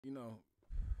You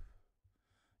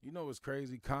know, what's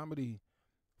crazy? Comedy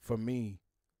for me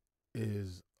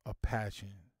is a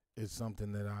passion. It's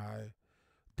something that I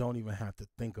don't even have to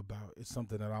think about. It's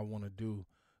something that I want to do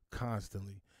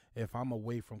constantly. If I'm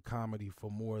away from comedy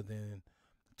for more than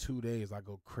 2 days, I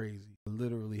go crazy. I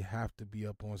literally have to be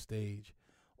up on stage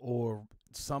or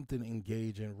something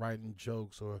engaging, writing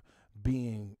jokes or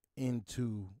being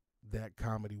into that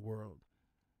comedy world.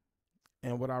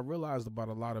 And what I realized about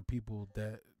a lot of people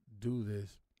that do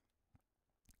this,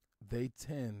 they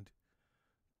tend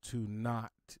to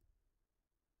not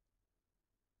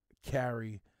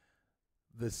carry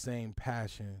the same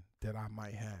passion that I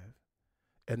might have.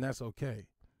 And that's okay.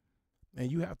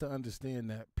 And you have to understand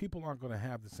that people aren't going to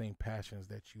have the same passions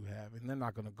that you have, and they're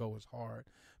not going to go as hard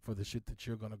for the shit that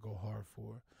you're going to go hard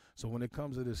for. So when it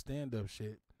comes to this stand up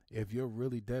shit, if you're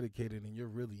really dedicated and you're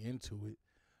really into it,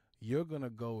 you're going to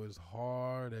go as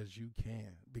hard as you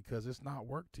can because it's not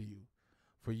work to you.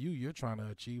 For you, you're trying to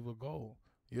achieve a goal.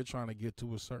 You're trying to get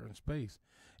to a certain space.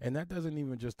 And that doesn't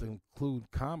even just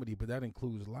include comedy, but that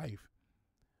includes life.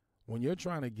 When you're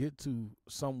trying to get to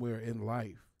somewhere in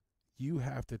life, you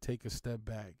have to take a step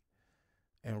back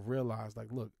and realize,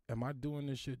 like, look, am I doing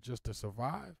this shit just to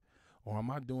survive? Or am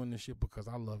I doing this shit because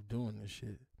I love doing this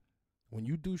shit? When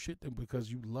you do shit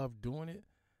because you love doing it,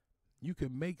 you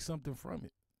can make something from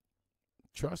it.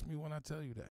 Trust me when I tell you that.